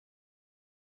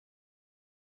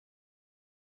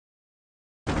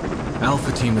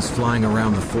Alpha team is flying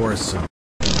around the forest zone.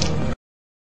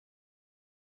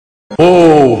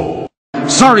 Oh!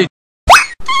 Sorry!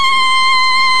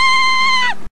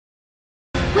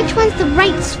 Which one's the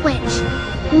right switch?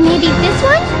 Maybe this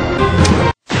one?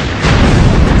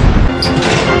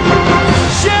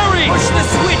 Sherry! Push the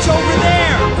switch over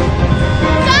there!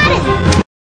 Got it!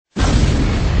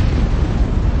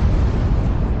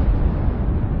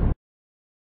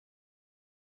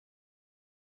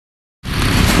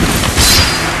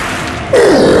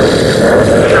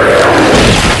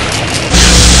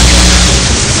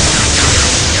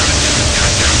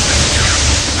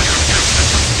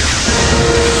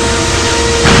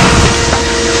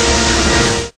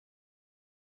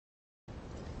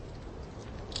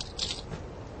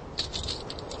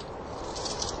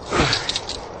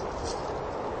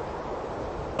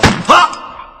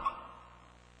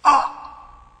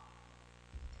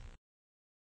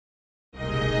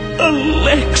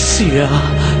 Alexia!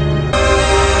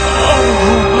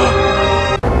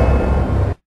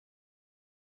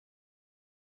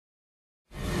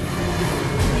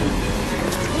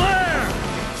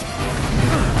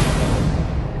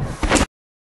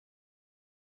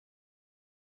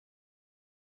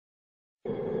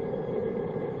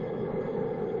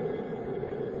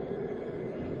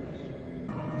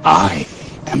 I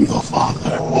am your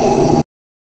father.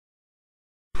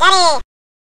 Daddy!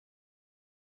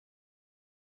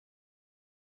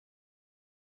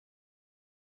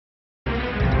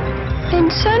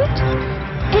 Vincent?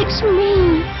 It's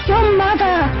me, your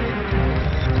mother.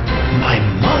 My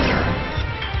mother?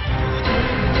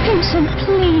 Vincent,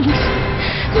 please,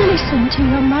 listen to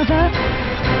your mother.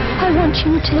 I want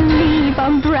you to leave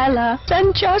Umbrella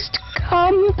and just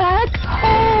come back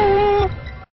home.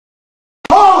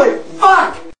 Holy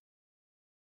fuck!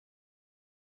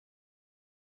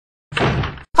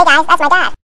 Hey guys, that's my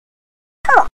dad.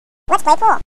 Cool. Let's play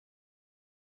pool.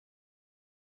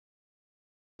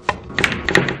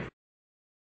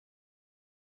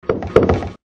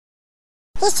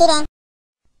 He's cheating.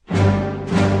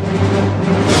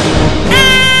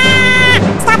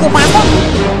 Ah! Stop, you bastard!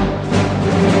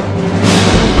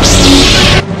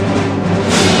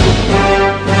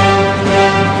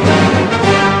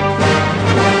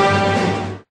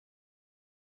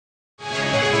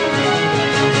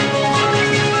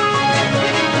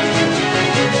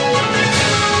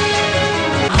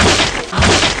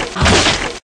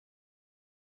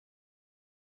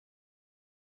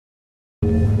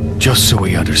 Just so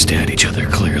we understand each other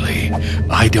clearly,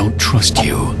 I don't trust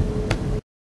you.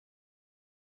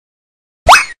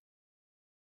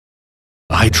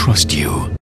 I trust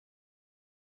you.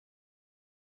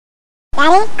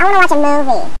 Daddy, I wanna watch a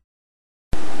movie.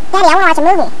 Daddy, I wanna watch a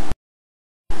movie.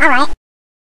 Alright.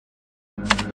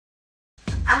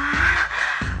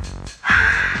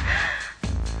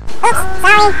 Oops,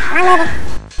 sorry, wrong movie.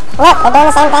 Look, they're doing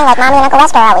the same thing like Mommy and Uncle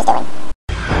Wesker are always doing.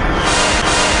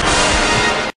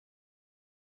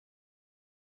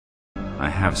 I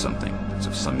have something that's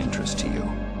of some interest to you.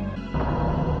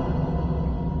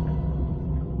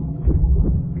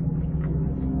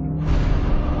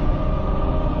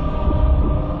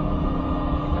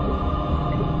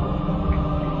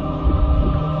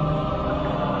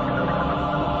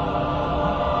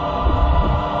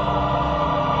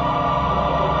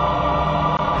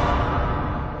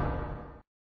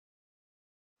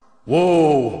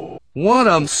 Whoa! What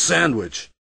a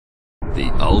sandwich!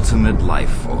 The ultimate life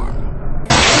form.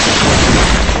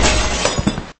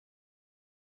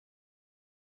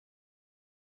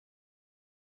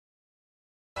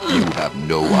 You have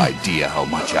no idea how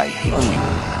much I hate you.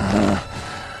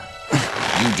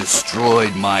 You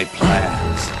destroyed my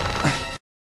plans.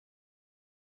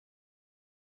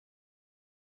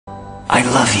 I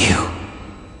love you,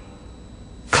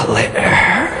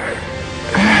 Claire.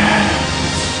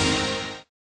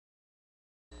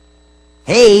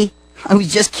 Hey, I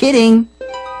was just kidding.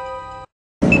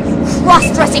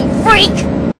 Cross-dressing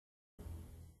freak!